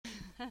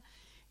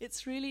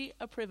It's really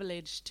a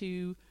privilege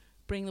to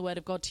bring the word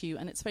of God to you,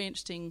 and it's very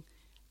interesting.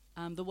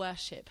 The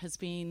worship has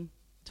been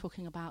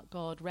talking about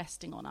God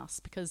resting on us,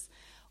 because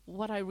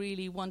what I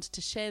really wanted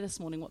to share this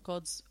morning, what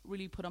God's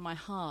really put on my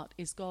heart,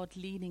 is God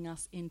leading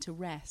us into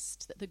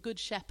rest, that the Good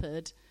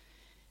Shepherd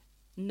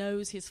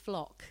knows his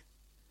flock.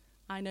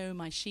 I know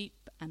my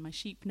sheep, and my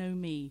sheep know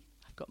me.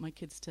 I've got my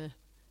kids to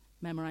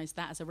memorize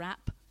that as a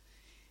rap.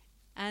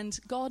 And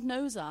God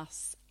knows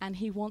us, and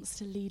he wants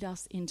to lead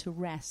us into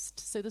rest.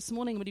 So this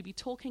morning I'm going to be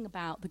talking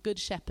about the Good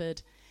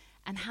Shepherd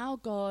and how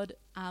God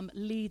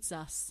leads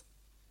us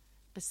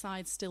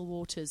beside still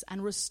waters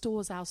and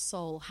restores our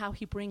soul, how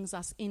he brings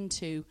us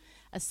into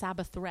a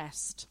Sabbath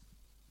rest.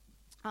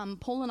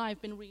 Paul and I have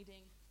been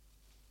reading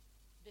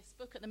this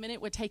book at the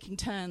minute. We're taking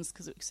turns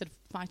because we're sort of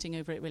fighting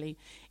over it, really.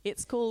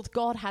 It's called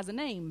God Has a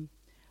Name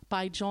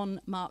by John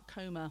Mark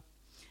Comer.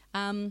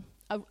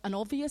 An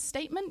obvious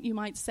statement, you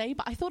might say,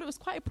 but I thought it was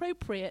quite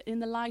appropriate in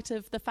the light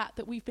of the fact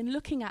that we've been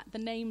looking at the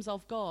names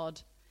of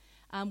God.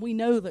 We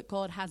know that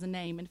God has a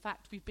name. In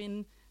fact, we've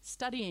been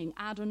studying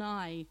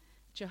Adonai,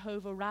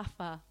 Jehovah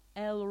Rapha,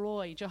 El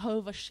Roi,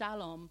 Jehovah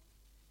Shalom,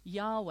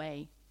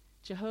 Yahweh,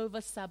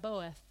 Jehovah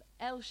Sabaoth,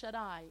 El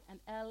Shaddai, and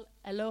El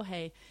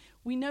Elohe.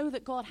 We know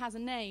that God has a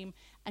name,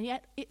 and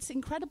yet it's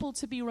incredible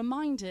to be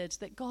reminded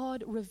that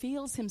God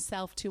reveals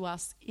himself to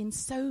us in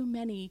so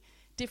many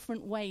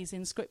different ways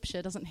in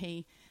Scripture, doesn't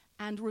he?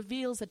 And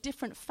reveals a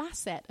different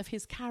facet of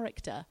his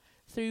character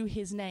through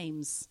his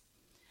names.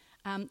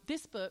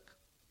 This book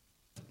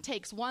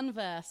takes one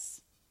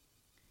verse,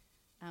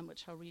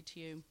 which I'll read to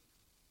you.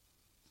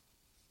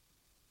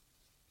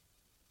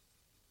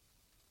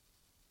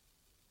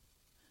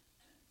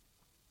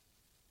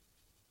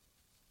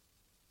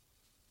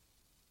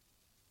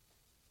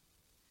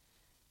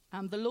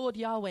 The Lord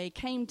Yahweh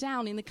came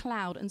down in the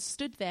cloud and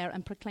stood there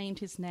and proclaimed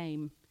his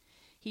name.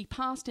 He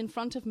passed in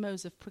front of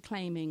Moses,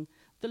 proclaiming,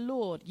 "The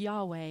Lord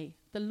Yahweh,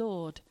 the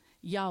Lord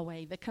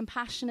Yahweh, the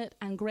compassionate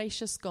and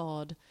gracious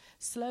God,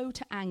 slow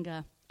to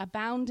anger,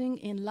 abounding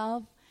in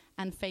love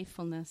and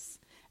faithfulness,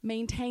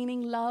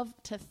 maintaining love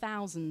to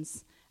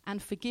thousands,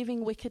 and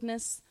forgiving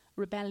wickedness,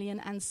 rebellion,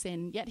 and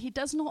sin. Yet he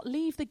does not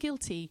leave the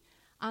guilty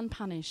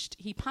unpunished.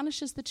 He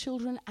punishes the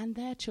children and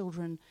their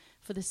children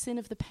for the sin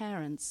of the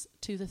parents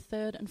to the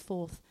third and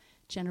fourth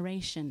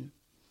generation."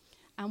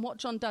 And what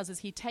John does is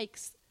he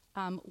takes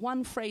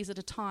one phrase at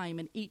a time,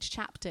 and each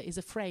chapter is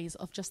a phrase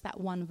of just that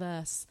one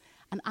verse,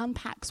 and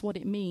unpacks what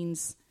it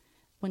means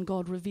when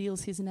God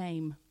reveals his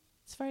name.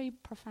 It's very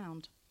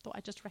profound. Thought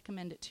I'd just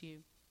recommend it to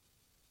you.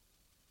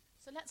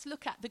 So let's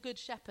look at the Good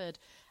Shepherd.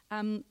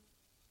 And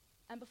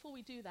before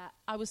we do that,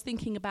 I was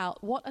thinking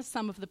about what are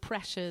some of the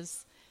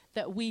pressures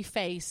that we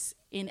face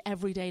in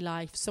everyday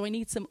life. So I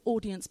need some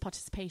audience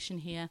participation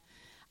here.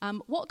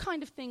 What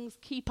kind of things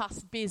keep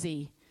us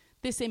busy?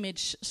 This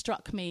image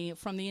struck me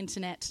from the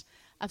internet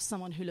of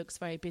someone who looks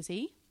very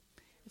busy.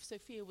 If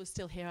Sophia was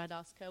still here, I'd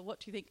ask her, what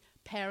do you think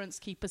parents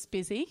keep us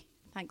busy?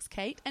 Thanks,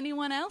 Kate.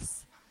 Anyone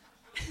else?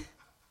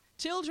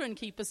 Children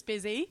keep us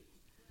busy.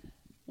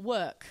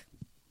 Work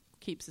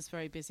keeps us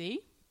very busy.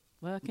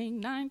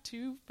 Working 9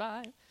 to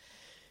 5.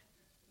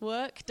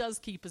 Work does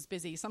keep us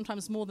busy,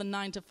 sometimes more than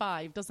 9 to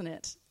 5, doesn't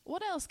it?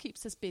 What else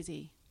keeps us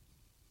busy?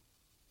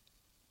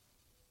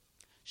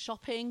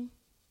 Shopping.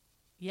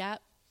 Yeah,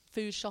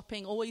 food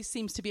shopping always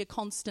seems to be a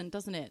constant,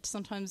 doesn't it?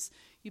 Sometimes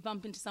you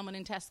bump into someone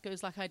in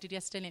Tesco's like I did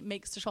yesterday, and it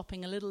makes the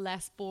shopping a little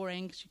less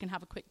boring because you can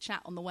have a quick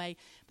chat on the way.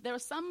 But there are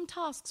some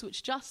tasks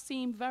which just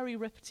seem very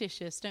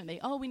repetitious, don't they?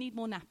 Oh, we need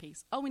more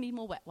nappies. Oh, we need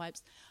more wet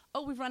wipes.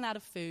 Oh, we've run out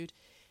of food.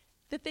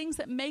 The things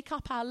that make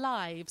up our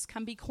lives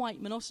can be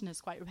quite monotonous,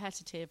 quite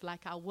repetitive,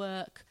 like our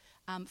work,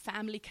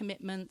 family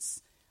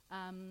commitments.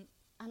 And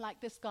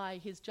like this guy,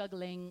 he's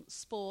juggling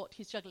sport,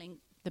 he's juggling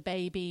the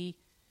baby,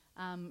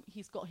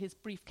 he's got his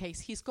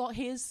briefcase, he's got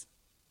his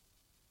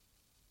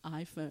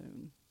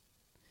iPhone.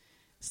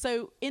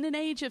 So in an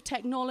age of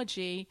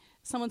technology,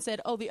 someone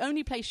said, oh, the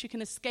only place you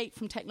can escape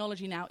from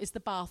technology now is the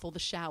bath or the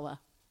shower.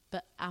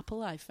 But Apple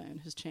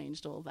iPhone has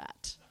changed all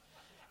that.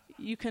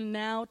 You can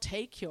now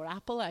take your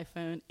Apple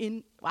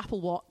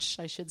Watch,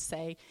 I should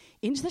say,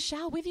 into the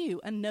shower with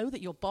you and know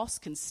that your boss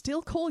can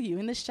still call you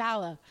in the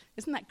shower.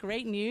 Isn't that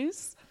great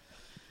news?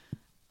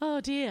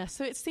 Oh, dear.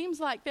 So it seems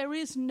like there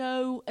is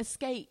no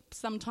escape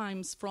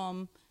sometimes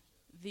from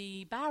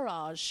the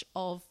barrage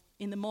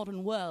in the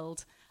modern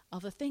world,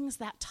 of the things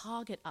that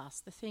target us,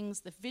 the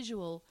things, the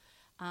visual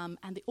and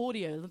the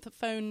audio. The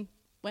phone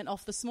went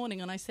off this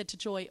morning, and I said to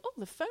Joy, oh,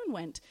 the phone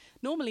went.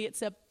 Normally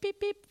it's a beep,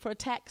 beep for a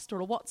text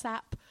or a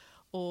WhatsApp,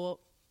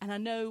 and I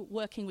know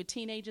working with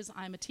teenagers,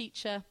 I'm a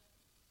teacher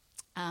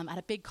at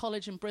a big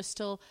college in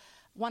Bristol.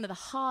 One of the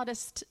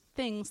hardest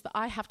things that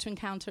I have to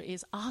encounter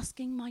is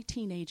asking my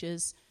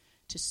teenagers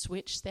to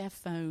switch their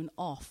phone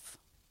off.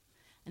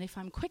 And if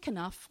I'm quick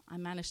enough, I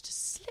manage to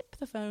slip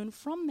the phone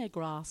from their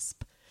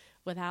grasp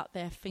without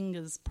their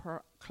fingers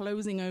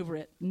closing over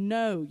it.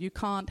 No, you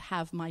can't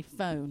have my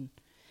phone.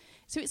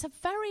 So it's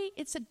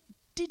a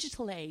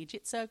digital age.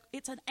 It's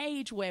an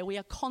age where we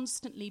are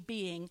constantly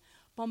being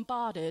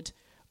bombarded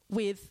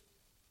with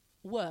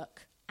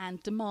work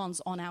and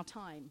demands on our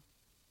time.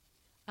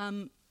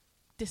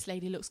 This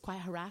lady looks quite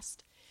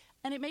harassed.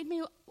 And it made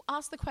me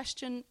ask the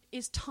question,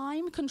 is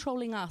time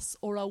controlling us,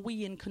 or are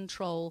we in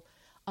control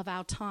of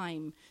our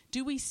time?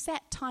 Do we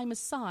set time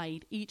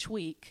aside each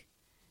week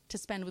to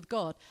spend with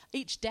God,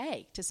 each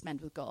day to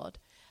spend with God?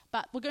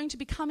 But we're going to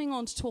be coming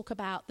on to talk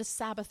about the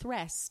Sabbath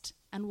rest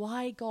and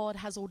why God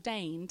has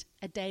ordained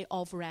a day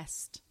of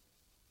rest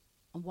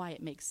and why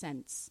it makes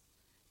sense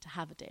to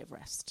have a day of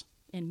rest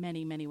in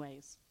many, many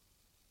ways.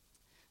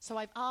 So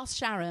I've asked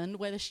Sharon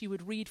whether she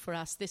would read for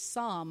us this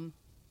psalm.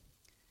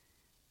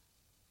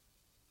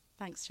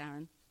 Thanks,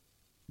 Sharon.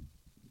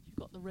 You've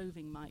got the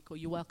roving mic, or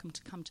you're welcome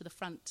to come to the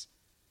front.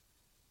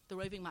 The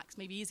roving mic's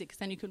maybe easier because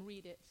then you can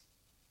read it.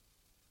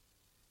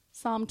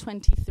 Psalm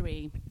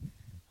 23.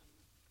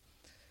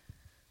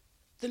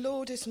 The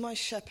Lord is my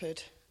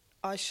shepherd,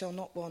 I shall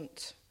not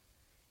want.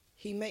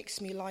 He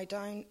makes me lie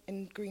down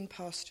in green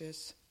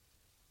pastures.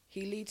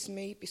 He leads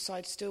me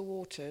beside still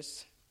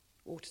waters,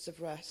 waters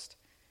of rest.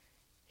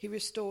 He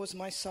restores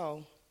my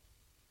soul.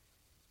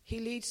 He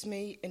leads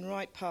me in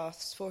right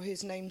paths for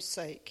his name's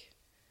sake.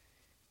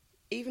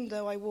 Even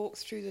though I walk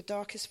through the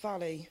darkest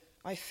valley,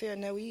 I fear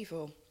no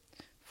evil,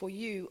 for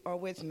you are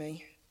with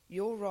me.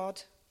 Your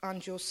rod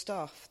and your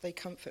staff, they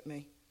comfort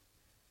me.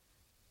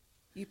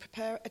 You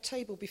prepare a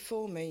table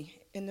before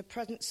me in the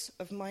presence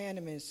of my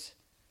enemies.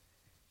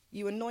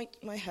 You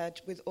anoint my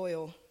head with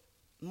oil.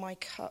 My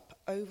cup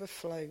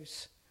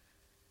overflows.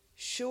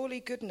 Surely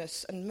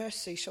goodness and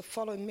mercy shall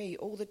follow me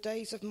all the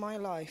days of my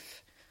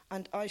life,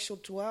 and I shall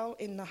dwell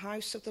in the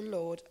house of the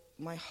Lord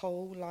my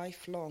whole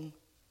life long.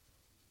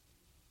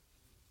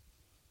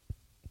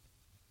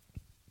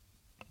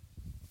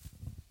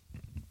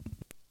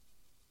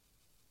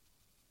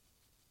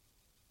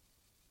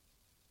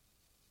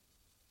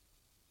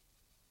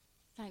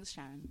 Thanks,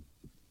 Sharon.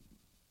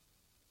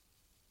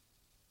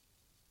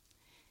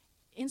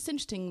 It's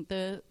interesting,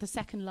 the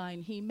second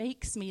line, he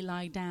makes me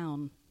lie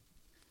down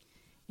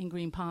in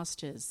green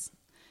pastures.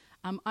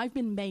 I've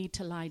been made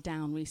to lie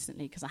down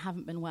recently because I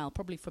haven't been well.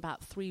 Probably for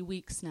about 3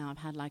 weeks now. I've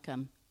had like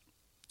a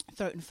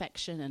throat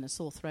infection and a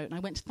sore throat.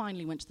 And I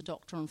finally went to the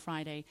doctor on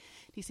Friday.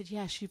 He said,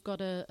 yes, you've got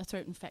a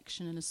throat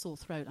infection and a sore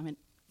throat. I went,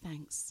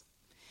 thanks.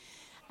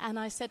 And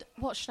I said,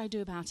 what should I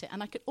do about it?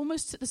 And I could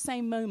almost at the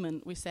same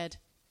moment, we said,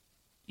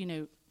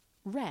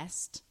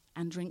 rest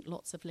and drink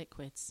lots of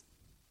liquids.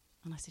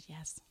 And I said,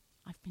 yes,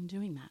 I've been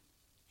doing that.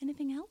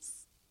 Anything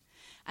else?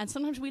 And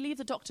sometimes we leave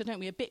the doctor, don't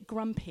we, a bit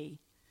grumpy.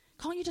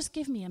 Can't you just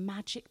give me a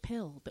magic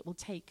pill that will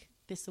take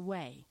this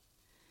away?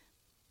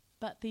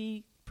 But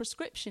the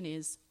prescription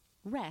is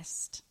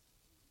rest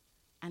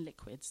and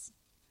liquids.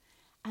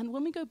 And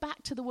when we go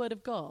back to the Word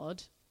of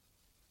God,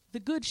 the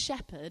Good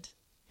Shepherd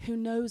who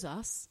knows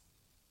us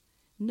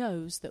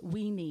knows that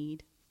we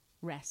need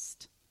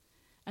rest.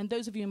 And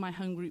those of you in my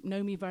home group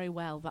know me very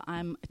well that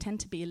I tend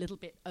to be a little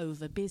bit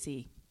over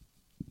busy.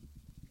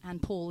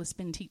 And Paul has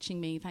been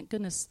teaching me, thank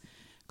goodness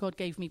God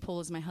gave me Paul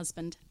as my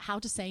husband, how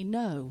to say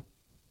no.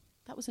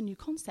 That was a new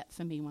concept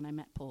for me when I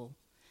met Paul.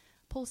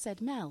 Paul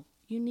said, Mel,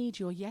 you need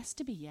your yes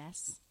to be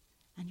yes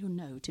and your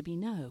no to be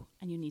no.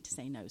 And you need to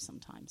say no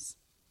sometimes.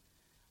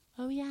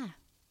 Oh, yeah.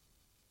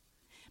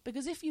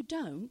 Because if you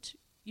don't,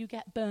 you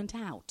get burnt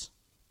out.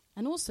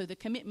 And also the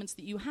commitments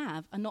that you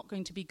have are not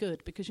going to be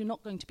good because you're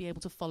not going to be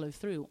able to follow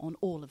through on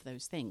all of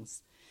those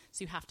things.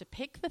 So you have to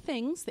pick the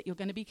things that you're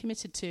going to be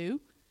committed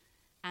to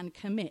and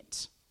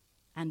commit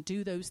and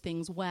do those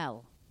things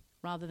well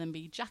rather than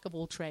be jack of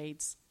all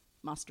trades,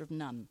 master of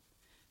none.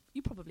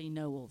 You probably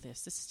know all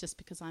this. This is just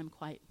because I'm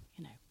quite,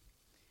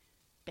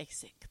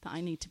 basic that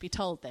I need to be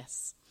told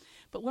this.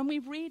 But when we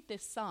read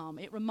this psalm,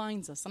 it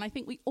reminds us, and I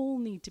think we all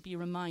need to be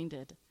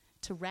reminded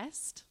to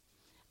rest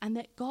and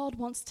that God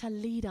wants to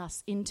lead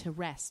us into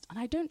rest. And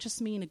I don't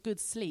just mean a good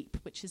sleep,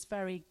 which is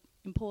very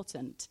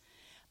important,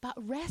 but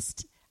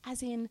rest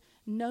as in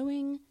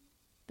knowing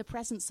the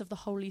presence of the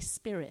Holy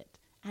Spirit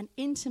and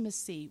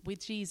intimacy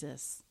with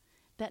Jesus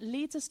that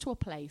leads us to a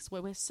place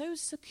where we're so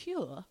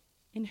secure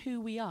in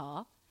who we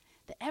are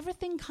that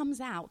everything comes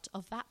out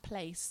of that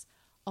place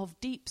of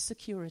deep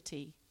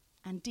security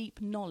and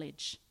deep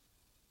knowledge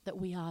that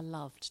we are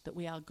loved, that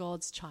we are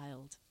God's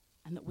child,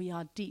 and that we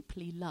are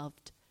deeply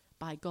loved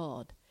by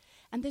God.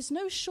 And there's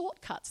no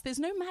shortcuts, there's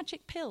no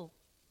magic pill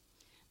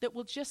that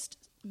will just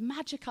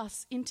magic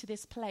us into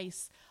this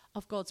place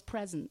of God's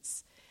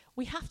presence.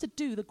 We have to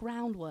do the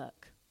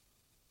groundwork.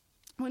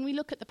 When we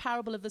look at the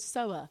parable of the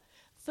sower,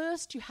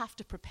 first you have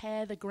to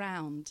prepare the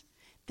ground,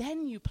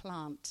 then you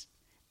plant,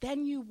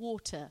 then you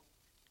water,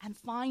 and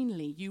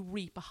finally you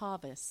reap a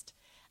harvest.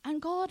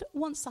 And God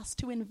wants us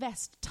to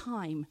invest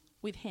time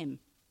with him.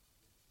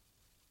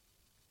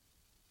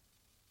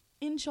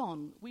 In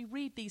John, we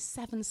read these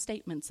 7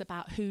 statements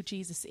about who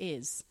Jesus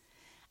is.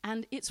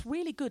 And it's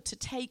really good to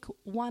take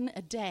one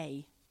a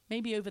day,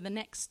 maybe over the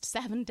next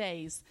 7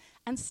 days,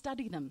 and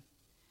study them.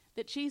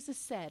 That Jesus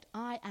said,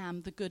 I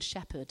am the good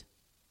shepherd.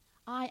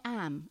 I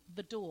am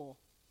the door.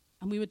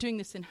 And we were doing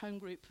this in home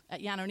group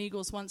at Yana and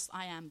Eagles once.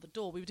 I am the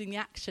door. We were doing the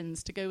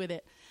actions to go with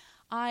it.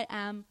 I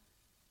am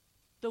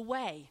the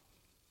way,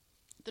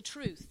 the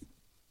truth,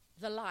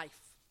 the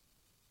life.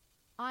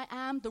 I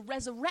am the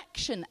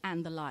resurrection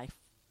and the life.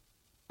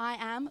 I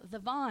am the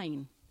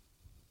vine.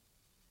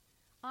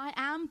 I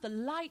am the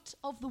light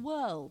of the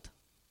world.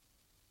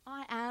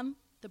 I am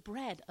the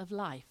bread of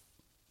life.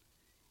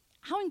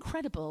 How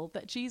incredible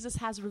that Jesus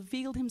has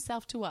revealed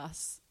himself to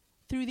us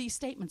through these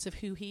statements of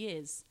who he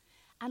is.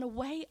 And a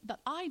way that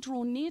I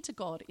draw near to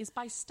God is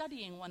by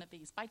studying one of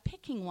these, by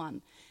picking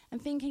one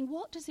and thinking,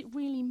 what does it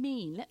really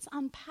mean? Let's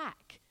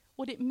unpack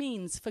what it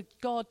means for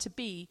God to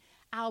be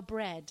our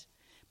bread.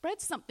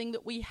 Bread's something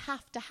that we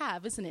have to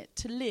have, isn't it,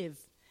 to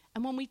live.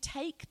 And when we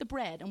take the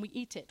bread and we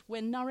eat it,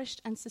 we're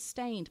nourished and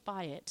sustained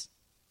by it.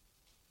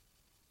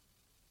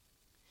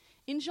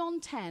 In John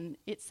 10,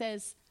 it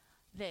says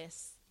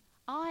this,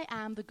 I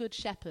am the good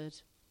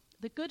shepherd.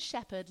 The good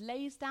shepherd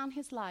lays down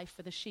his life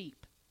for the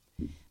sheep.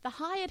 The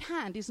hired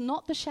hand is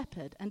not the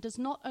shepherd and does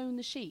not own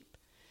the sheep.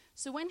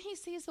 So when he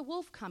sees the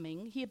wolf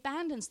coming, he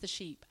abandons the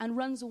sheep and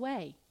runs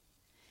away.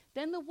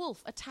 Then the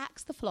wolf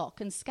attacks the flock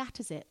and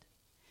scatters it.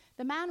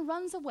 The man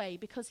runs away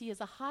because he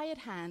is a hired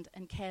hand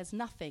and cares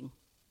nothing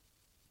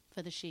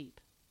for the sheep.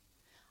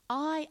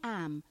 I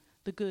am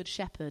the good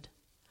shepherd.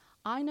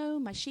 I know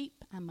my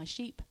sheep and my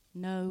sheep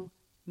know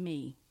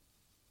me.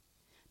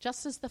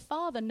 Just as the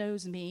Father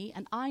knows me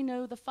and I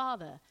know the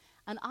Father,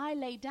 and I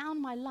lay down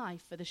my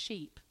life for the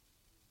sheep.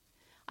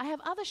 I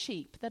have other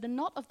sheep that are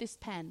not of this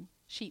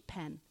sheep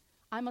pen.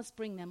 I must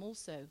bring them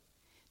also.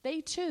 They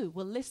too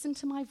will listen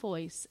to my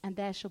voice, and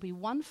there shall be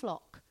one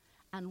flock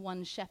and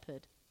one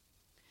shepherd.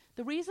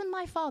 The reason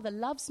my Father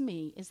loves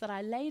me is that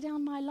I lay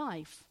down my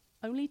life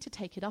only to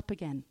take it up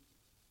again.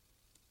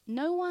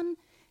 No one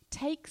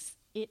takes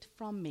it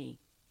from me,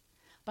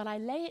 but I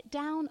lay it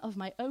down of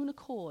my own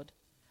accord.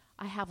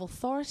 I have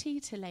authority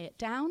to lay it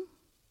down,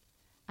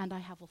 and I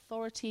have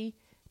authority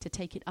to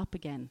take it up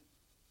again.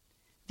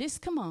 This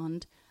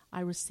command I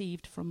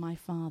received from my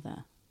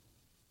Father.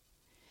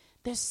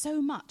 There's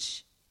so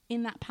much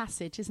in that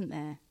passage, isn't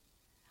there?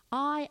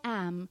 I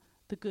am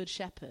the good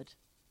shepherd.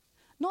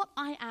 Not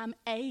I am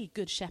a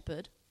good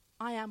shepherd.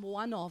 I am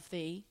one of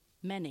the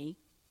many.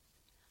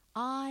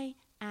 I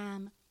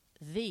am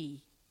the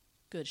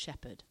good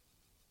shepherd.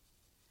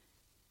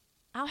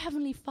 Our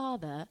Heavenly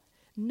Father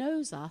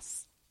knows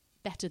us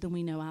better than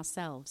we know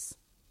ourselves.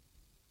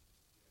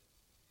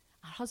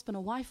 Our husband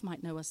or wife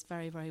might know us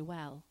very, very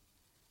well,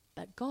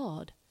 but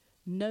God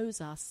knows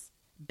us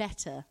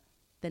better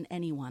than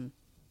anyone.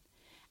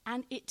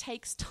 And it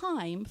takes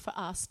time for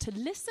us to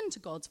listen to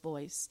God's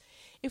voice.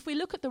 If we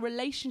look at the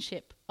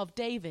relationship of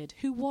David,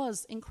 who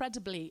was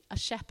incredibly a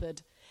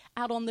shepherd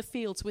out on the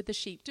fields with the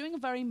sheep, doing a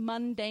very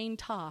mundane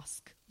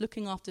task,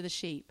 looking after the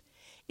sheep,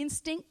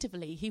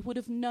 instinctively he would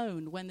have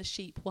known when the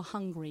sheep were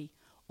hungry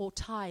or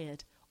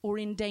tired or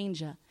in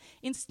danger.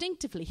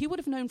 Instinctively, he would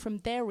have known from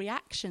their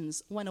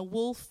reactions when a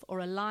wolf or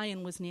a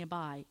lion was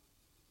nearby.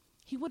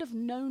 He would have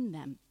known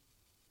them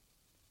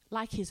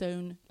like his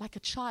own, like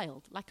a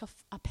child, like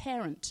a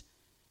parent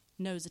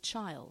knows a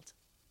child.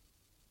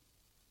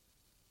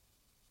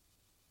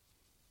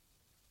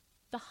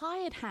 The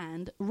hired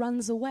hand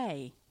runs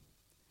away.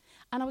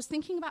 And I was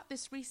thinking about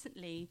this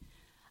recently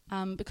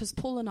because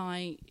Paul and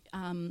I,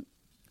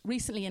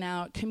 recently in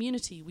our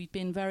community, we've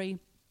been very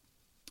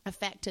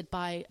affected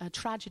by a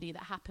tragedy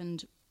that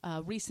happened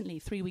recently,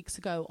 3 weeks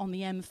ago, on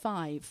the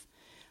M5,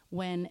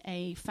 when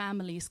a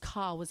family's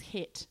car was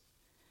hit.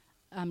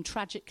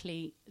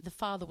 Tragically, the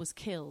father was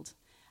killed,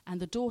 and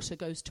the daughter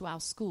goes to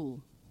our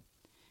school.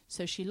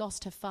 So she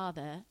lost her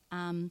father.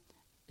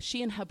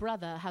 She and her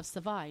brother have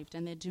survived,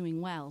 and they're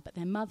doing well, but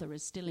their mother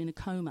is still in a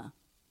coma.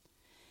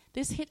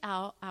 This hit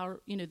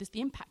the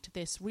impact of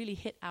this really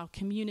hit our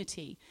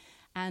community,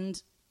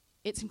 and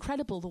it's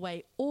incredible the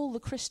way all the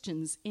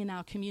Christians in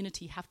our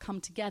community have come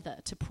together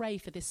to pray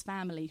for this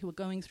family who are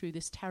going through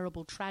this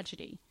terrible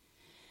tragedy.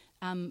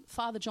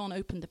 Father John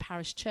opened the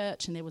parish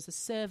church, and there was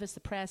a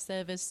prayer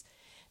service.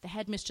 The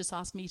headmistress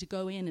asked me to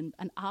go in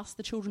and ask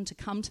the children to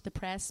come to the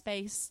prayer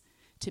space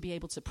to be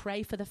able to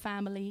pray for the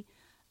family.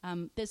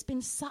 There's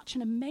been such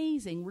an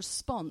amazing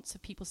response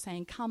of people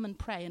saying, come and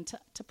pray, and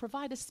to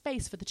provide a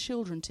space for the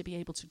children to be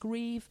able to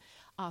grieve,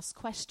 ask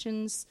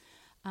questions.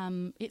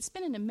 It's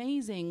been an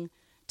amazing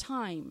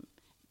time,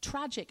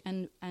 tragic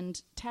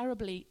and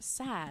terribly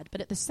sad,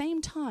 but at the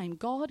same time,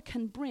 God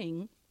can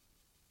bring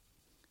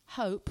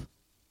hope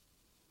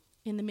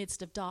in the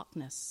midst of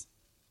darkness.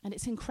 And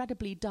it's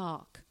incredibly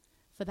dark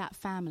for that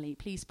family.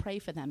 Please pray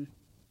for them.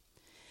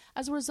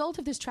 As a result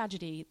of this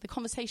tragedy, the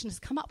conversation has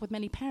come up with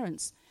many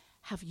parents.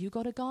 Have you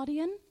got a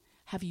guardian?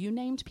 Have you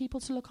named people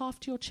to look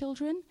after your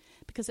children?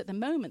 Because at the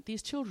moment,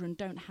 these children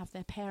don't have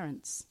their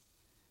parents.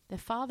 Their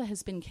father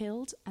has been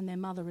killed and their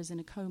mother is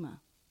in a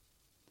coma.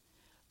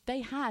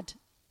 They had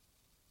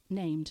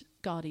named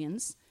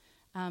guardians.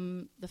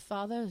 The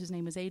father, whose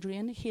name was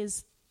Adrian,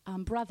 his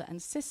brother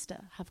and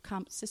sister have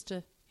come,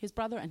 his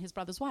brother and his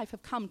brother's wife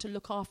have come to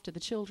look after the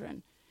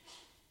children.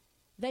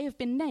 They have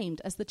been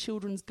named as the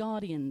children's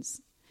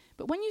guardians.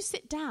 But when you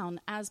sit down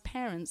as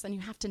parents and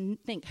you have to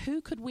think,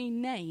 who could we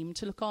name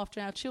to look after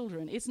our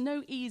children? It's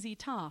no easy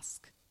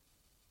task.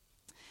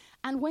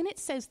 And when it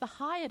says the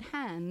hired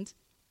hand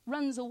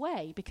runs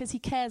away because he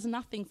cares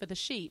nothing for the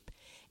sheep,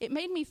 it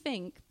made me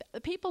think that the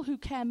people who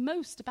care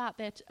most about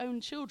their own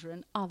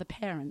children are the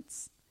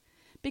parents.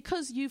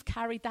 Because you've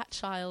carried that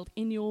child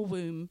in your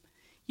womb,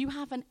 you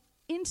have an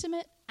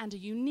intimate and a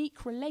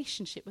unique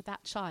relationship with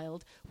that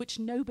child which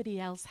nobody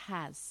else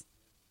has.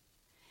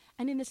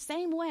 And in the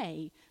same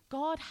way,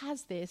 God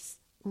has this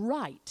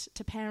right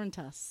to parent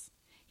us.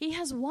 He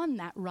has won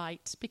that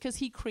right because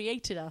he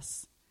created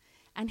us.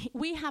 And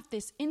we have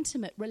this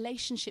intimate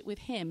relationship with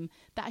him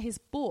that is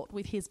bought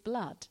with his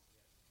blood.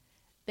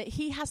 That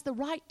he has the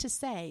right to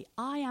say,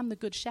 I am the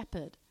good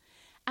shepherd.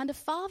 And a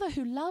father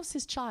who loves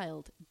his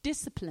child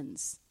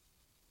disciplines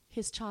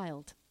his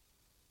child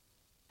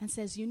and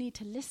says, you need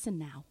to listen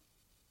now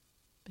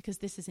because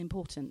this is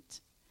important.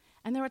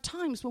 And there are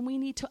times when we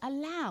need to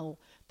allow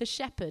the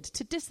shepherd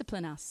to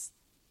discipline us,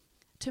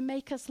 to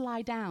make us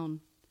lie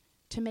down,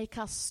 to make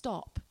us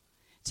stop,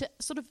 to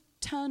sort of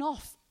turn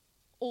off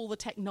all the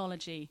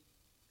technology,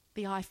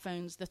 the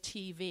iPhones, the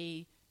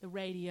TV, the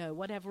radio,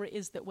 whatever it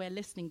is that we're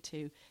listening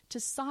to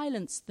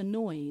silence the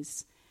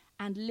noise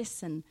and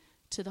listen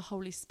to the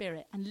Holy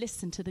Spirit and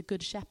listen to the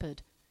Good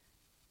Shepherd.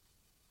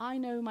 I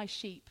know my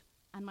sheep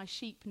and my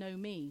sheep know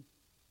me.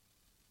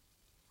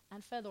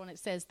 And further on it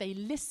says, they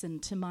listen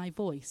to my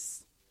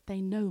voice.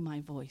 They know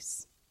my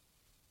voice.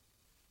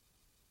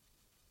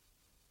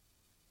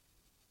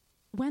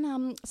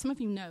 When some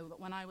of you know that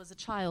when I was a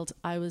child,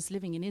 I was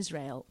living in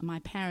Israel. My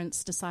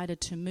parents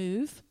decided to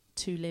move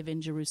to live in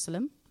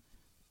Jerusalem.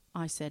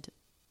 I said,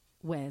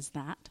 where's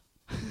that?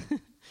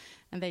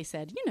 And they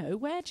said, you know,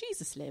 where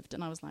Jesus lived.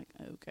 And I was like,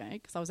 okay,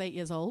 because I was 8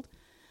 years old.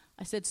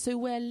 I said, so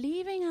we're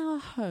leaving our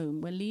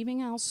home, we're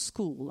leaving our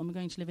school, and we're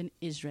going to live in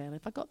Israel.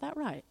 Have I got that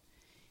right?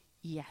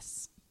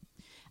 Yes.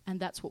 And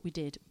that's what we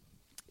did.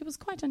 It was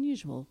quite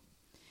unusual.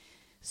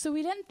 So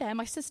we went there.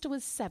 My sister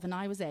was 7,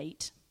 I was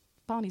 8.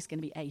 Barney's going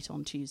to be 8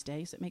 on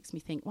Tuesday, so it makes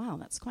me think, wow,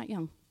 that's quite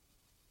young.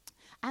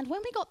 And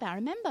when we got there, I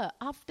remember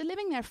after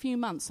living there a few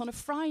months, on a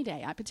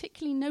Friday, I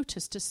particularly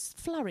noticed a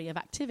flurry of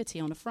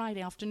activity on a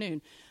Friday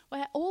afternoon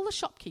where all the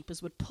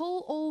shopkeepers would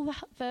pull all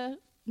the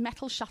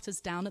metal shutters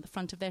down at the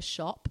front of their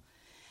shop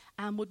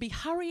and would be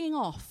hurrying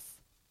off.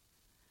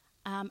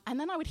 And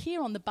then I would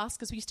hear on the bus,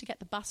 because we used to get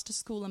the bus to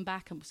school and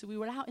back, and so we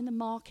were out in the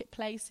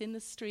marketplace, in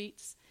the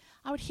streets,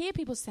 I would hear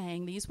people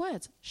saying these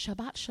words,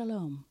 Shabbat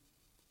Shalom.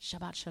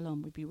 Shabbat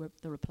Shalom would be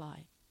the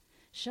reply.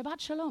 Shabbat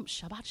Shalom,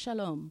 Shabbat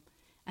Shalom.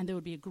 And there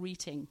would be a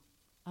greeting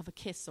of a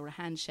kiss or a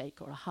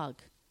handshake or a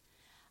hug.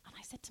 And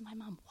I said to my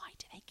mum, why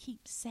do they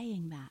keep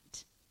saying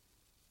that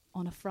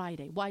on a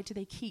Friday? Why do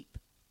they keep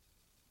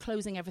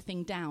closing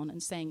everything down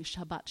and saying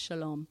Shabbat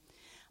Shalom?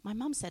 My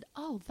mum said,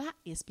 oh, that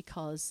is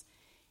because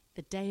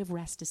the day of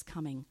rest is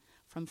coming.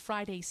 From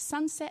Friday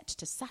sunset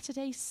to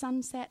Saturday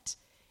sunset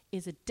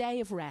is a day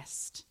of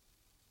rest.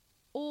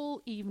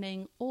 All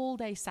evening, all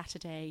day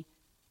Saturday,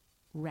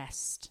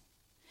 rest.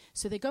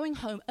 So they're going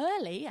home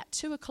early at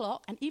 2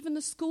 o'clock, and even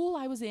the school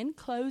I was in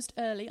closed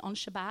early on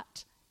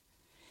Shabbat.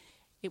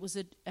 It was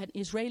an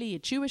Israeli, a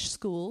Jewish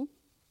school.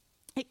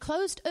 It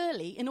closed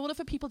early in order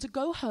for people to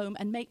go home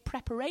and make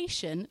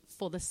preparation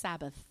for the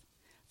Sabbath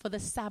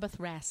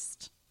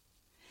rest.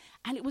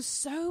 And it was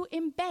so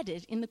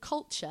embedded in the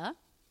culture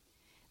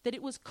that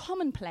it was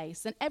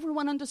commonplace and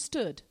everyone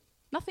understood.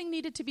 Nothing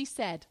needed to be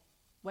said.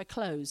 We're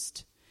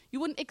closed. You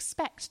wouldn't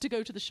expect to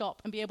go to the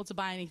shop and be able to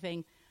buy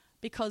anything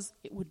because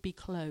it would be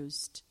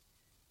closed.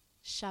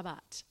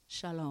 Shabbat,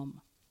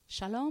 shalom.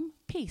 Shalom,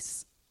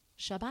 peace.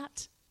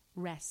 Shabbat,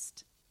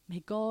 rest. May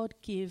God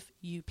give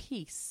you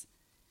peace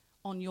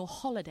on your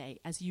holiday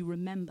as you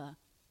remember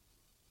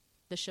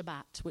the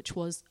Shabbat, which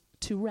was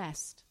to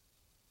rest.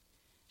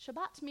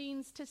 Shabbat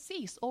means to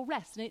cease or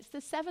rest, and it's the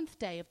 7th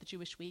day of the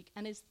Jewish week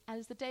and is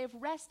the day of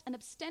rest and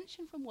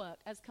abstention from work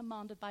as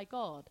commanded by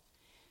God.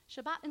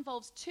 Shabbat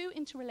involves 2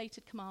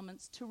 interrelated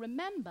commandments: to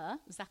remember,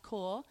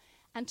 zakor,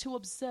 and to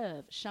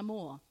observe,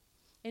 shamor.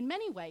 In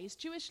many ways,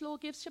 Jewish law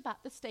gives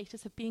Shabbat the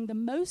status of being the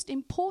most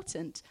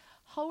important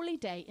holy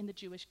day in the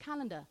Jewish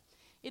calendar.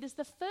 It is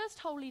the first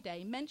holy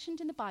day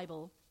mentioned in the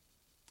Bible,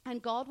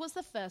 and God was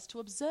the first to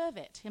observe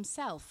it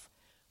himself,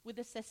 with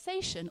the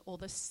cessation or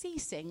the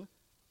ceasing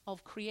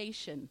of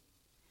creation.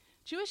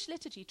 Jewish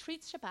liturgy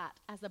treats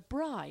Shabbat as a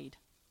bride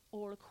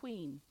or a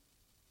queen.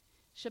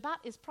 Shabbat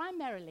is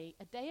primarily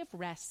a day of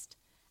rest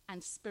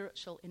and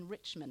spiritual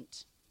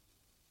enrichment.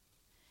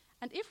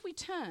 And if we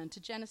turn to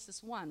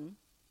Genesis 1,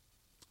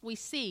 we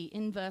see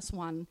in verse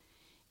 1,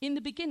 in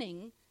the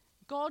beginning,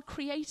 God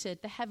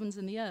created the heavens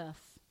and the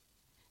earth.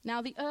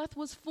 Now the earth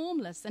was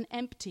formless and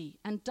empty,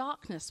 and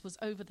darkness was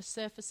over the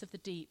surface of the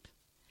deep.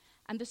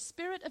 And the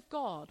Spirit of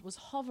God was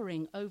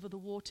hovering over the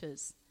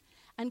waters.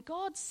 And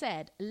God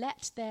said,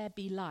 let there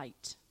be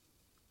light.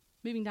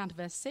 Moving down to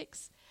verse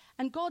 6.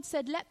 And God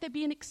said, let there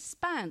be an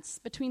expanse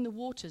between the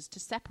waters to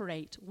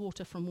separate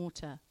water from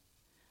water.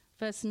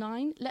 Verse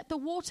 9. Let the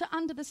water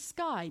under the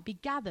sky be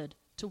gathered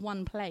to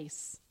one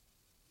place.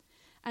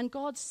 And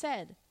God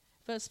said,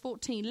 verse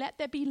 14, let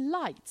there be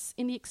lights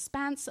in the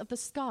expanse of the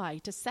sky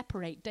to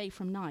separate day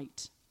from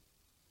night.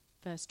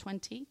 Verse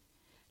 20,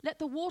 let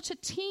the water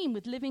teem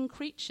with living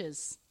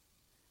creatures.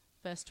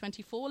 Verse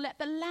 24, let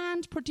the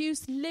land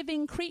produce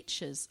living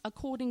creatures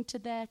according to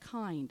their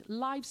kind,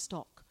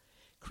 livestock,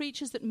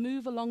 creatures that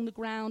move along the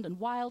ground, and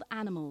wild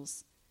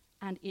animals.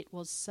 And it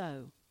was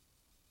so.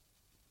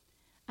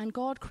 And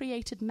God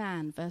created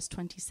man, verse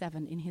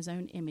 27, in his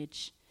own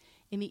image.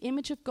 In the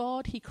image of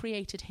God he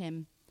created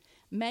him.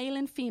 Male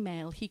and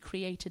female he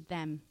created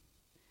them.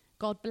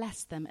 God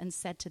blessed them and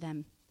said to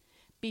them,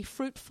 be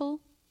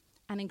fruitful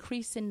and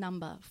increase in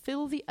number.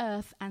 Fill the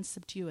earth and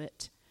subdue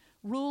it.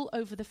 Rule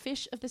over the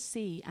fish of the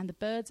sea and the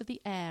birds of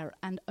the air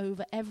and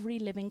over every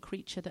living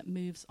creature that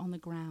moves on the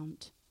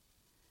ground.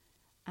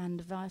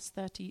 And verse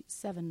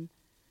 31,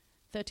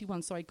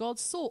 God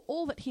saw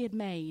all that he had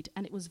made,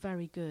 and it was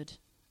very good.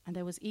 And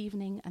there was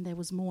evening and there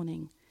was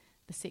morning,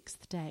 the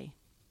sixth day.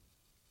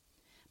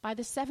 By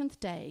the seventh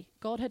day,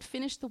 God had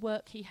finished the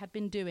work he had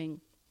been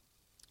doing.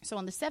 So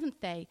on the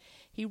seventh day,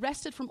 he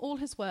rested from all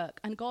his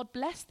work, and God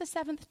blessed the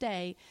seventh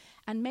day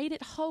and made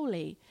it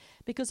holy,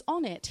 because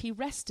on it he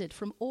rested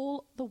from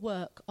all the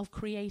work of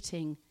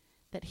creating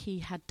that he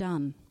had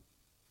done.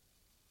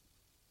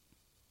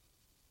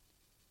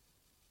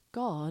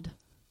 God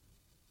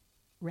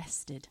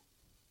rested.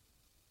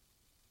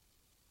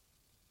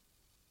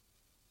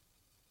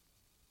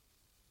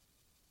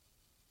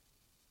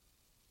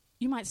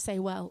 You might say,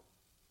 well,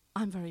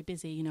 I'm very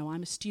busy,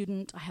 I'm a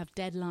student, I have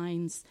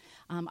deadlines,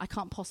 I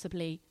can't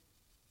possibly.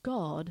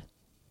 God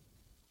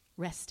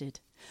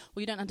rested.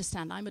 Well, you don't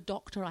understand, I'm a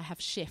doctor, I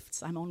have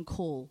shifts, I'm on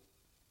call.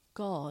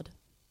 God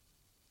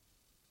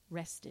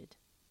rested.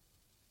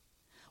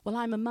 Well,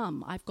 I'm a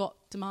mum, I've got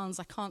demands,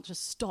 I can't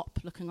just stop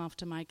looking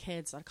after my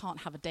kids, I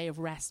can't have a day of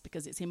rest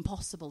because it's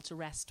impossible to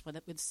rest with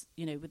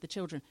the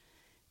children.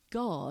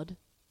 God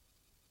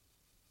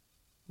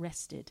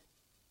rested.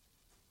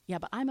 Yeah,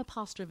 but I'm a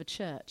pastor of a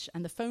church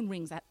and the phone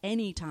rings at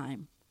any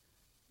time.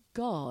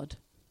 God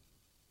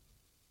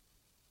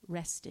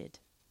rested.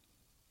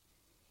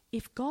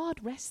 If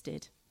God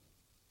rested,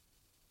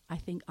 I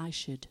think I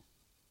should.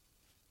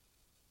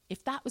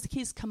 If that was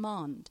his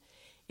command,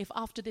 if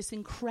after this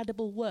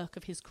incredible work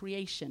of his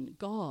creation,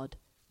 God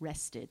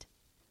rested,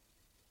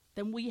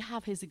 then we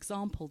have his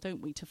example,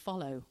 don't we, to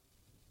follow.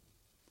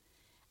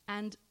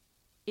 And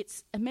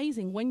it's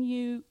amazing when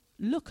you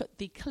look at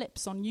the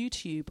clips on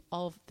YouTube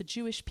of the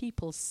Jewish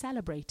people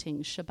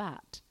celebrating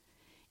Shabbat.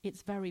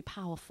 It's very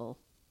powerful.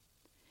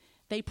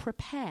 They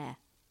prepare.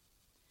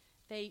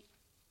 They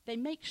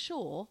make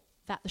sure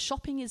that the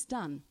shopping is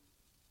done.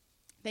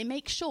 They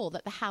make sure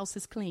that the house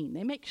is clean.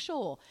 They make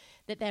sure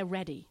that they're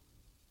ready.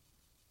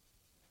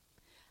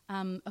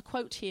 A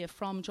quote here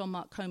from John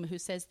Mark Comer, who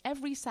says,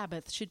 every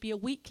Sabbath should be a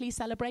weekly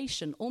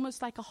celebration,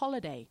 almost like a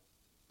holiday.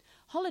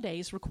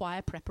 Holidays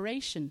require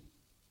preparation.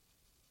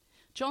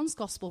 John's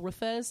Gospel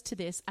refers to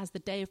this as the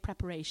day of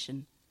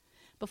preparation.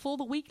 Before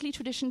the weekly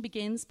tradition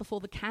begins, before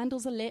the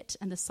candles are lit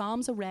and the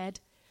psalms are read,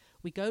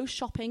 we go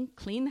shopping,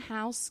 clean the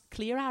house,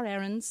 clear our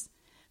errands.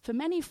 For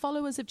many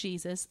followers of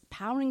Jesus,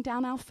 powering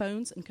down our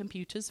phones and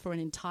computers for an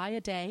entire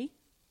day.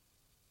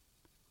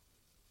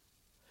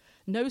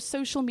 No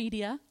social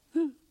media,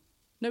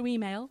 no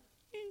email,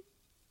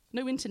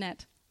 no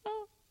internet,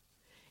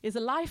 is a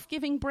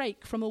life-giving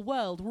break from a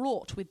world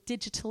wrought with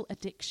digital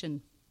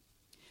addiction.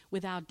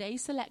 With our day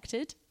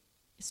selected,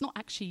 it's not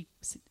actually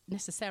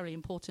necessarily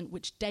important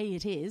which day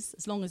it is,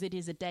 as long as it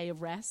is a day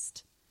of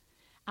rest.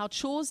 Our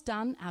chores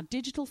done, our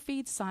digital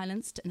feeds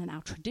silenced, and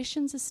our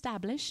traditions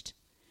established,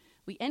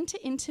 we enter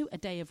into a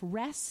day of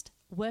rest,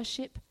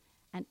 worship,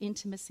 and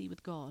intimacy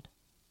with God.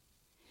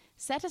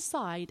 Set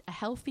aside a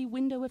healthy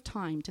window of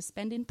time to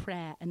spend in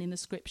prayer and in the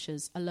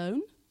scriptures,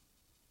 alone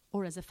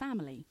or as a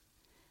family.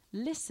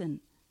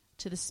 Listen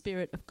to the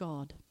Spirit of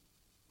God.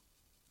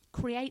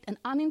 Create an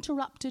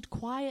uninterrupted,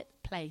 quiet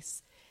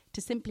place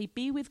to simply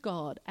be with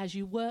God as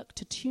you work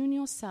to tune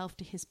yourself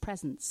to his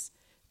presence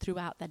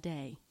throughout the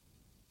day.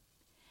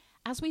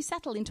 As we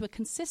settle into a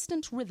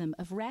consistent rhythm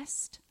of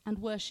rest and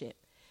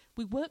worship,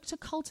 we work to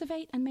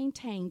cultivate and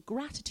maintain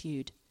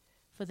gratitude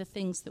for the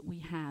things that we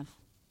have.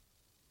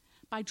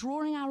 By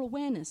drawing our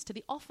awareness to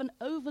the often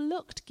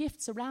overlooked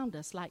gifts around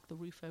us, like the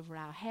roof over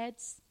our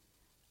heads,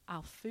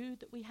 our food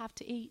that we have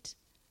to eat,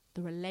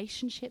 the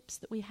relationships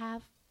that we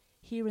have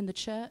here in the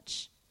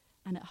church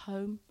and at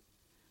home,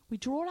 we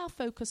draw our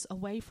focus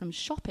away from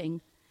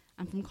shopping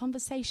and from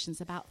conversations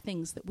about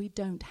things that we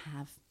don't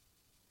have.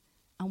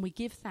 And we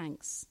give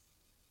thanks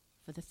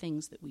for the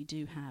things that we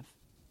do have.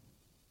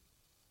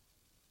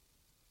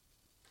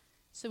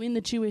 So in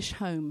the Jewish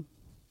home,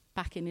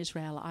 back in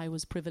Israel, I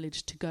was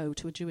privileged to go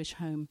to a Jewish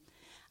home,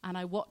 and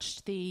I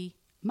watched the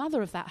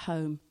mother of that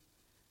home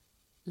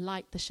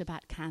light the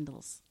Shabbat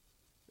candles,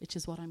 which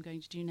is what I'm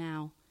going to do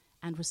now,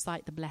 and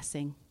recite the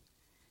blessing,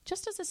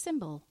 just as a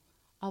symbol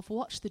of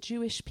what the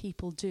Jewish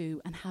people do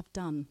and have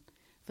done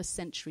for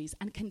centuries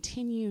and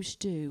continue to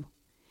do.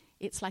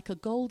 It's like a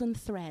golden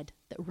thread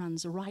that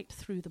runs right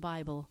through the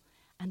Bible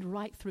and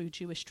right through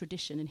Jewish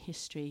tradition and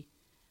history.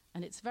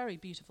 And it's a very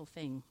beautiful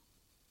thing.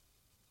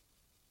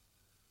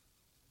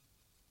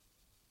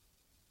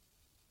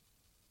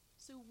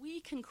 So we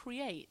can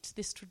create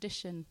this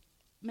tradition.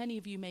 Many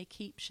of you may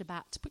keep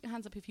Shabbat. Put your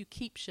hands up if you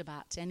keep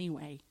Shabbat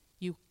anyway.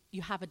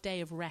 You have a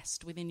day of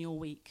rest within your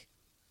week.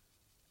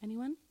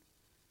 Anyone?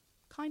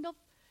 Kind of?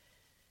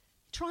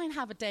 Try and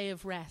have a day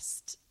of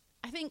rest.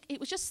 I think it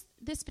was just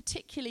this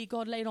particularly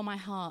God laid on my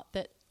heart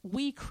that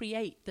we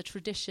create the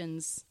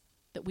traditions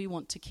that we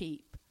want to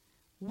keep.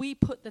 We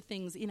put the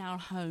things in our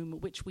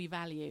home which we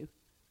value.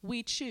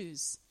 We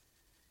choose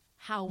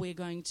how we're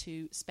going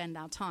to spend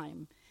our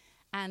time.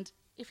 And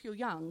if you're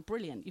young,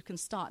 brilliant, you can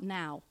start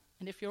now.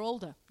 And if you're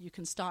older, you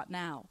can start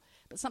now.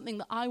 But something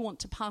that I want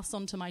to pass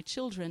on to my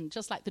children,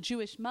 just like the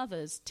Jewish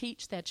mothers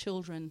teach their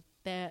children,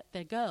 their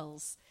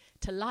girls,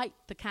 to light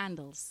the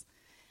candles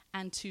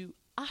and to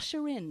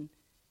usher in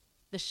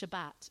the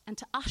Shabbat and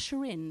to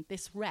usher in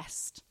this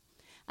rest.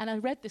 And I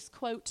read this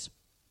quote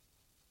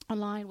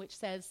online which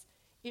says,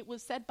 it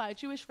was said by a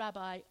Jewish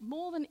rabbi,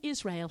 more than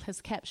Israel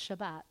has kept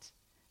Shabbat,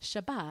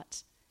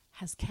 Shabbat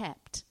has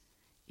kept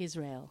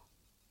Israel.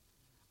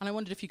 And I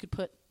wondered if you could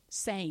put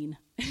sane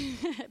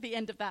at the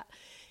end of that.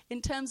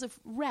 In terms of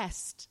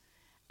rest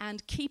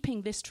and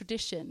keeping this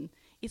tradition,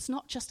 it's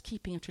not just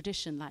keeping a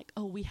tradition like,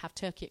 oh, we have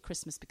turkey at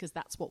Christmas because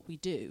that's what we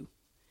do.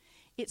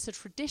 It's a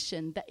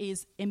tradition that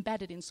is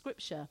embedded in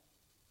Scripture.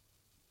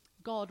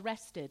 God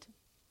rested.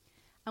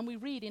 And we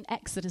read in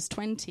Exodus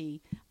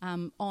 20,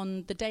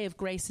 on the day of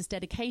Grace's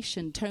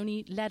dedication,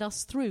 Tony led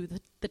us through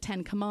the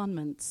 10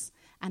 Commandments.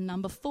 And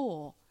number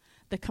 4,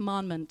 the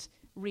commandment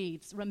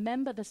reads,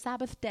 remember the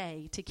Sabbath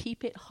day to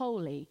keep it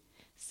holy.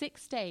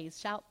 6 days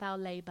shalt thou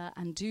labor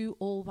and do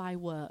all thy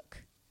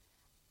work.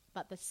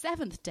 But the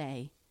 7th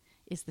day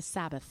is the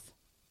Sabbath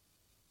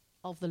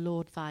of the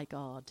Lord thy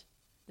God.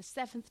 The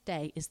 7th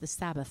day is the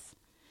Sabbath.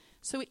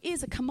 So it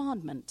is a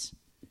commandment.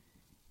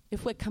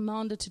 If we're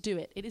commanded to do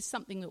it, it is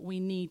something that we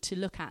need to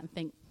look at and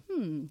think,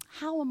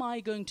 how am I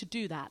going to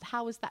do that?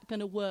 How is that going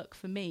to work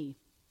for me?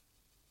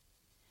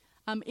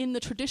 In the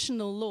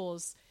traditional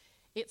laws,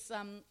 it's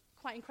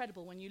quite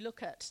incredible when you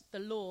look at the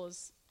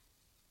laws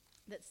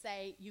that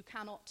say you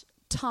cannot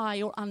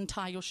tie or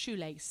untie your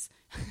shoelace.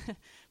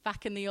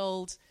 Back in the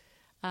old,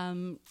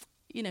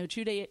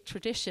 Judaic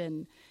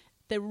tradition,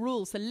 the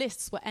rules, the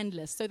lists were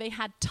endless. So they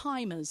had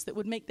timers that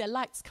would make their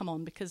lights come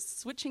on because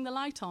switching the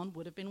light on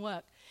would have been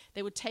work.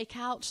 They would take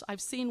out,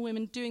 I've seen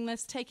women doing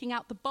this, taking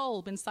out the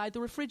bulb inside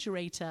the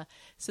refrigerator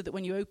so that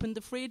when you opened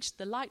the fridge,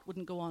 the light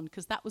wouldn't go on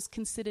because that was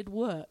considered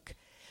work.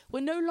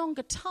 We're no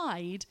longer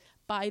tied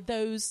by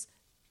those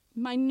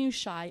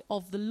minutiae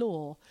of the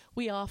law.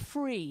 We are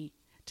free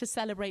to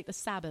celebrate the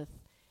Sabbath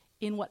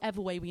in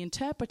whatever way we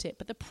interpret it.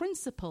 But the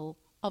principle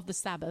of the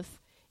Sabbath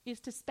is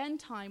to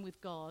spend time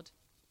with God.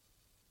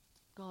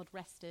 God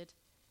rested.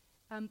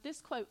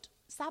 This quote,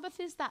 Sabbath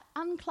is that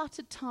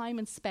uncluttered time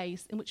and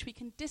space in which we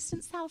can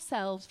distance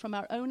ourselves from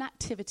our own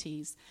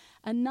activities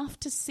enough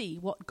to see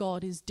what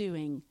God is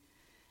doing.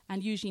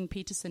 And Eugene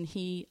Peterson,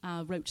 he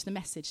wrote the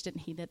Message,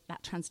 didn't he,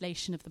 that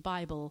translation of the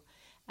Bible.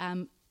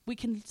 We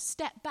can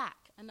step back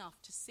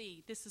enough to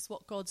see this is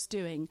what God's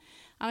doing.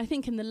 And I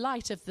think in the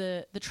light of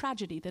the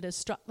tragedy that has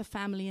struck the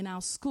family in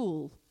our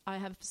school, I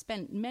have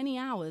spent many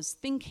hours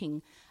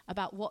thinking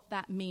about what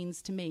that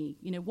means to me.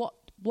 You know,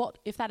 what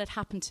if that had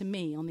happened to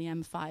me on the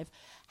M5,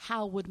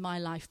 how would my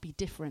life be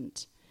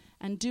different?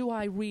 And do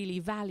I really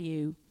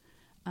value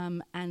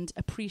and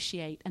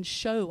appreciate and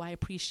show I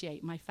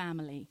appreciate my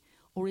family?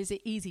 Or is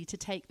it easy to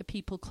take the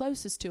people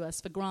closest to us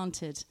for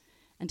granted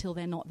until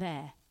they're not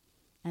there?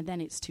 And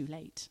then it's too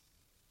late.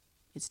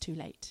 It's too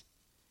late.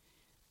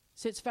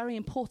 So it's very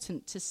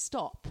important to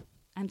stop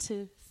and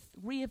to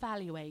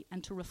reevaluate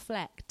and to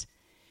reflect.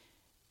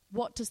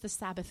 What does the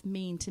Sabbath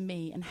mean to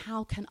me and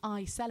how can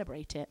I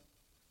celebrate it?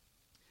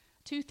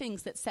 2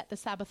 things that set the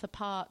Sabbath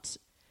apart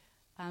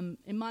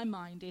in my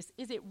mind is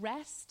it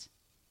rest?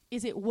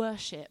 Is it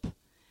worship?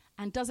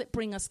 And does it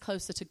bring us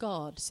closer to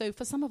God? So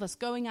for some of us,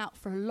 going out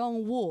for a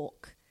long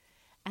walk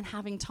and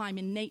having time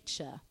in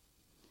nature.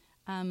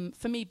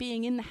 For me,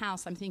 being in the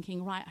house, I'm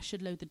thinking, right, I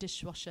should load the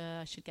dishwasher,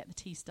 I should get the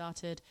tea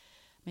started,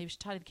 maybe I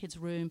should tidy the kids'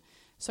 room.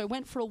 So I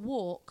went for a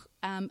walk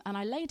and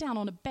I lay down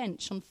on a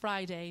bench on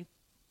Friday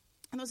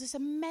and there was this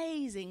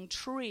amazing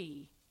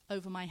tree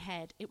over my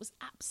head. It was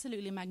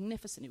absolutely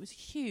magnificent. It was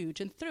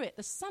huge. And through it,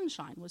 the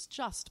sunshine was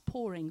just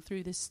pouring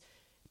through this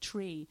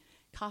tree,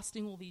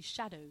 casting all these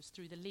shadows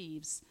through the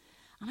leaves.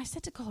 And I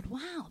said to God,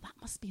 wow, that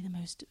must be the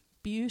most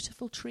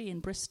beautiful tree in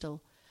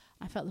Bristol.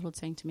 I felt the Lord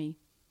saying to me,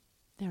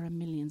 there are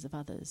millions of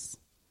others.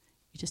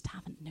 You just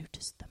haven't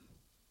noticed them.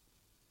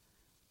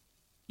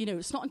 You know,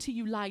 it's not until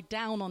you lie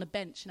down on a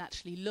bench and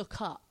actually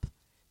look up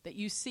that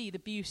you see the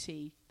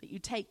beauty, that you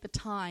take the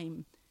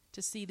time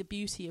to see the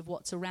beauty of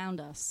what's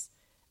around us.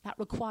 That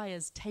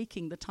requires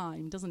taking the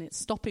time, doesn't it?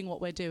 Stopping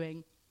what we're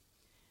doing.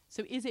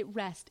 So is it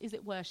rest? Is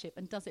it worship?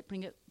 And does it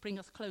bring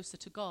us closer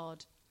to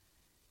God?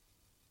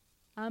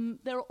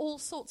 There are all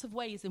sorts of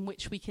ways in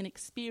which we can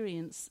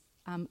experience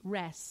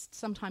rest.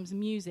 Sometimes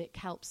music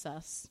helps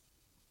us.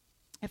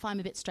 If I'm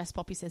a bit stressed,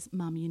 Poppy says,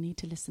 Mum, you need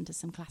to listen to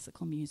some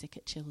classical music.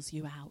 It chills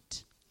you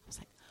out. I was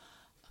like,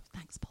 oh,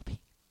 thanks,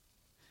 Poppy.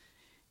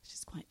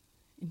 She's quite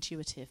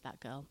intuitive, that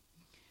girl.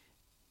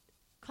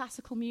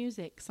 Classical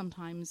music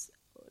sometimes,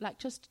 like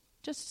just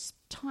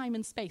time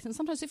and space. And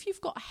sometimes if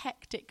you've got a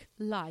hectic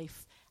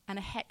life and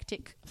a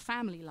hectic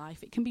family life,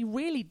 this can be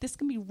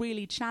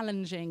really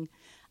challenging.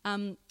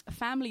 A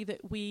family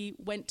that we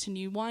went to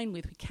New Wine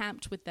with, we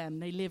camped with them,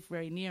 they live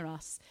very near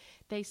us.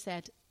 They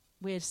said,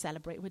 we're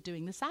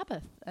doing the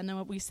Sabbath. And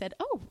then we said,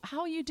 oh,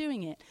 how are you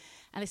doing it?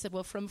 And they said,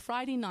 well, from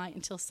Friday night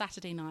until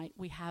Saturday night,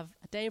 we have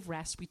a day of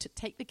rest. We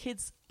take the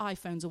kids'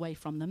 iPhones away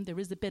from them. There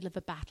is a bit of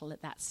a battle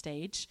at that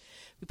stage.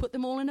 We put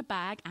them all in a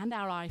bag, and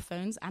our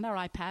iPhones and our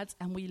iPads,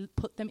 and we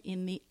put them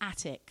in the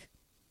attic.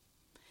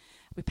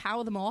 We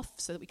power them off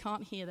so that we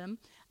can't hear them,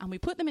 and we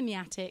put them in the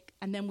attic,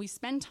 and then we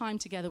spend time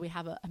together. We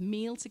have a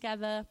meal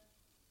together.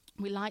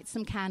 We light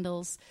some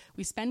candles.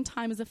 We spend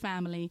time as a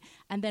family,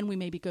 and then we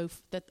maybe go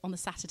on the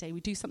Saturday.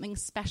 We do something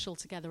special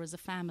together as a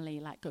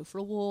family, like go for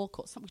a walk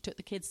or something. We took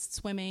the kids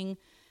swimming,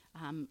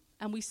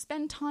 and we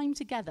spend time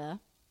together,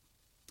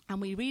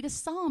 and we read a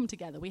psalm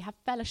together. We have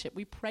fellowship.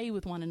 We pray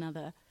with one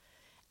another,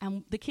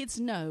 and the kids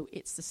know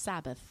it's the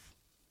Sabbath.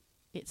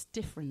 It's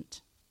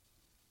different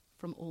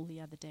from all the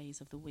other days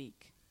of the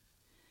week.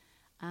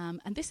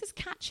 And this is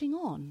catching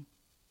on,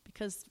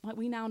 because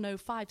we now know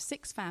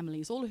 5-6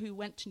 families, all who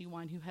went to New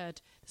Wine,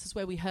 this is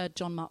where we heard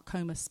John Mark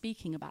Comer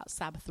speaking about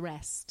Sabbath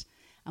rest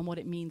and what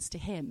it means to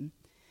him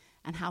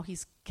and how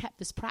he's kept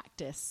this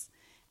practice.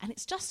 And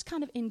it's just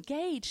kind of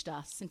engaged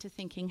us into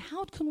thinking,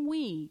 how can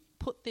we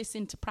put this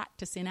into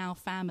practice in our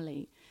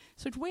family?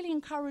 So I'd really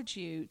encourage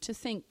you to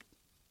think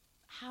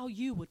how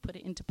you would put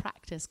it into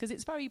practice, because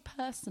it's very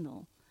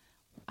personal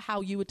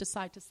how you would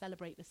decide to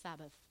celebrate the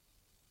Sabbath.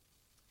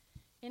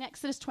 In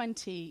Exodus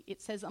 20,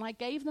 it says, and I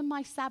gave them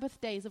my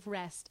Sabbath days of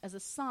rest as a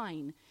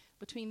sign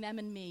between them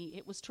and me.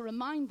 It was to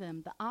remind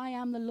them that I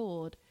am the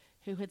Lord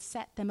who had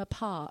set them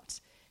apart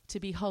to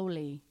be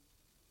holy.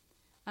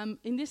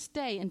 In this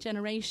day and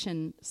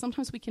generation,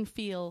 sometimes we can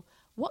feel,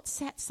 what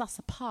sets us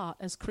apart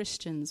as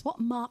Christians? What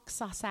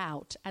marks us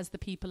out as the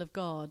people of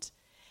God?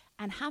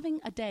 And having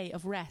a day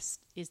of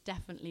rest is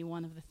definitely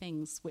one of the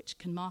things which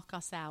can mark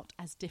us out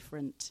as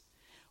different.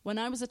 When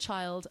I was a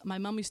child, my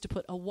mum used to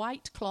put a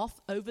white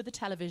cloth over the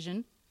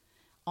television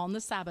on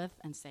the Sabbath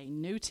and say,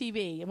 no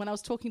TV. And when I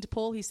was talking to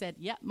Paul, he said,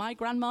 yeah, my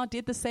grandma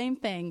did the same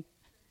thing.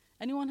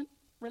 Anyone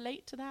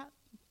relate to that?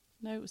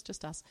 No, it was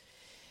just us.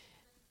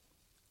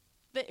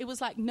 But it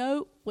was like,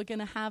 no, we're going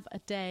to have a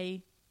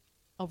day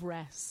of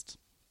rest.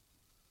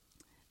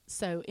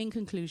 So in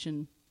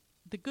conclusion,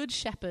 the Good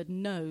Shepherd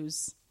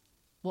knows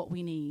what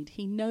we need.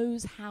 He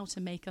knows how to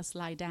make us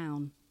lie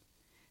down.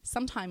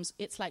 Sometimes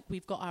it's like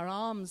we've got our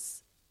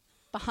arms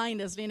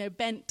behind us,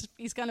 bent.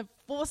 He's kind of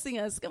forcing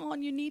us, come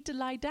on, you need to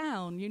lie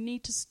down. You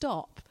need to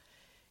stop.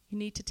 You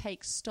need to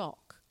take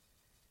stock.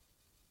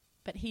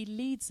 But he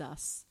leads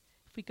us.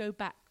 If we go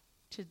back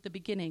to the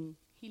beginning,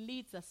 he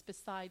leads us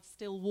beside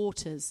still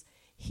waters.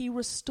 He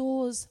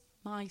restores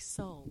my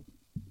soul.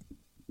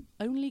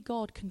 Only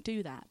God can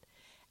do that.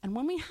 And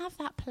when we have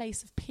that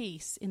place of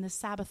peace in the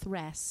Sabbath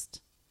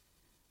rest,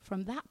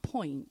 from that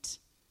point,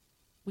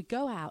 we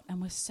go out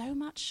and we're so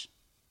much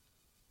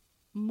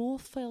more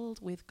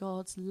filled with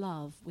God's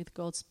love, with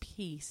God's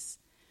peace.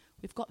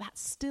 We've got that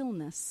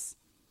stillness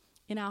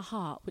in our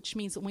heart, which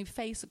means that when we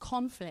face a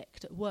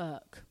conflict at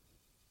work,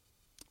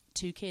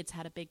 2 kids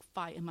had a big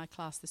fight in my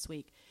class this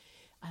week,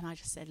 and I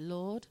just said,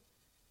 Lord,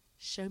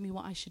 show me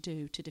what I should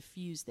do to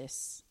diffuse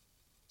this,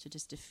 to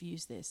just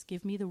diffuse this.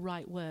 Give me the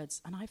right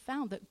words. And I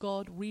found that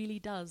God really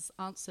does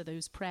answer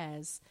those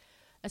prayers,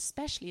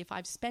 especially if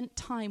I've spent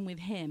time with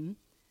him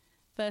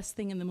first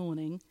thing in the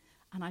morning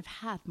and I've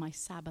had my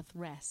Sabbath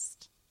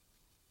rest.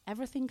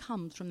 Everything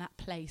comes from that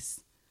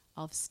place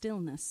of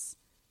stillness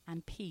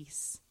and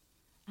peace.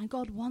 And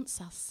God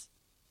wants us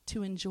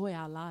to enjoy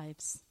our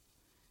lives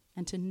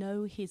and to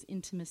know his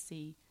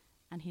intimacy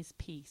and his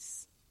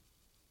peace.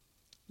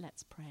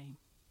 Let's pray.